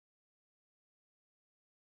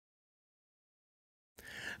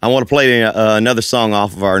I want to play another song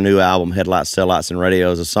off of our new album, Headlights, Taillights, and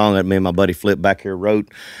Radios, a song that me and my buddy Flip back here wrote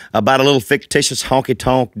about a little fictitious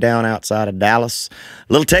honky-tonk down outside of Dallas.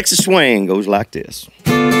 A little Texas swing goes like this.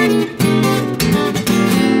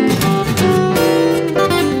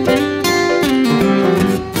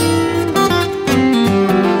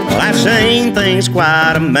 I've seen things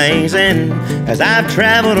quite amazing as I've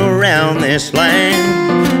traveled around this land.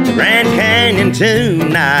 The Grand Canyon to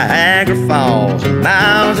Niagara Falls,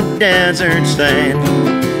 miles of desert sand.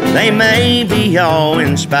 They may be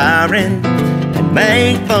awe-inspiring and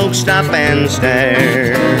make folks stop and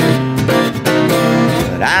stare,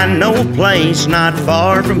 but I know a place not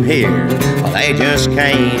far from here, well, they just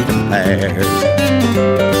can't compare.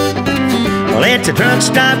 Well, it's a truck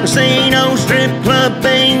stop, casino, strip club,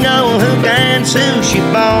 bingo, hookah and sushi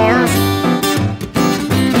bar.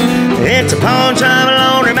 It's a pawn shop, a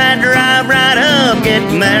laundromat, drive right up, get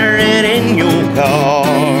married in your car.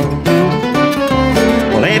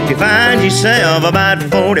 Well, if you find yourself about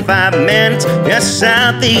 45 minutes just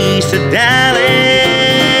southeast of Dallas,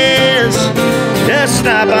 just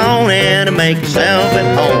stop on in and make yourself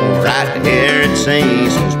at home right here at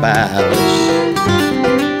Cecil's Palace.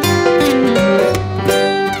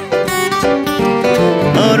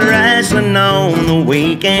 Wrestling on the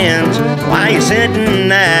weekends while you're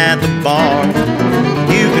sitting at the bar.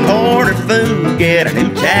 You can order food, get a new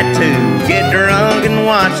tattoo, get drunk and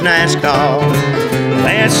watch NASCAR.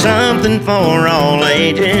 There's something for all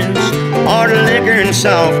ages, hard liquor and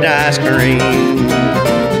soft ice cream.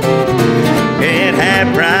 Get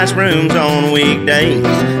half-price rooms on weekdays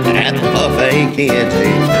at the buffet kids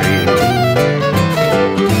eat free.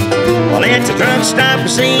 Well, it's a truck stop,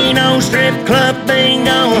 casino, strip club,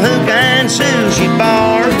 bingo, hookah and sushi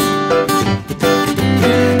bar.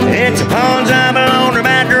 It's a pawn shop, a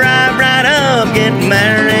laundromat, drive right up, get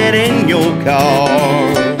married in your car.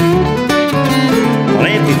 Well,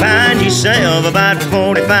 if you find yourself about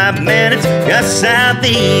 45 minutes just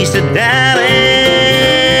southeast of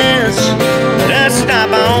Dallas, just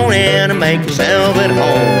stop on in and make yourself at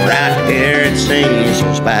home right here at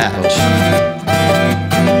Cecil's Palace.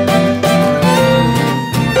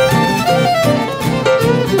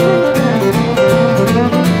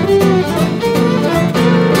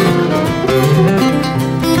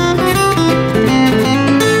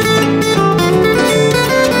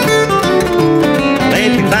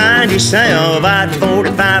 Yourself about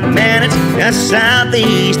 45 minutes just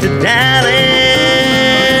southeast of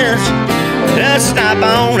Dallas, just stop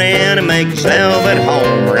on in and make yourself at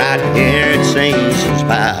home right here at Cecil's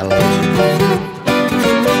Palace.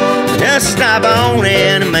 Just stop on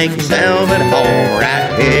in and make yourself at home right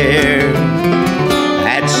here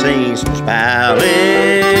at Cecil's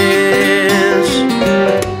Palace.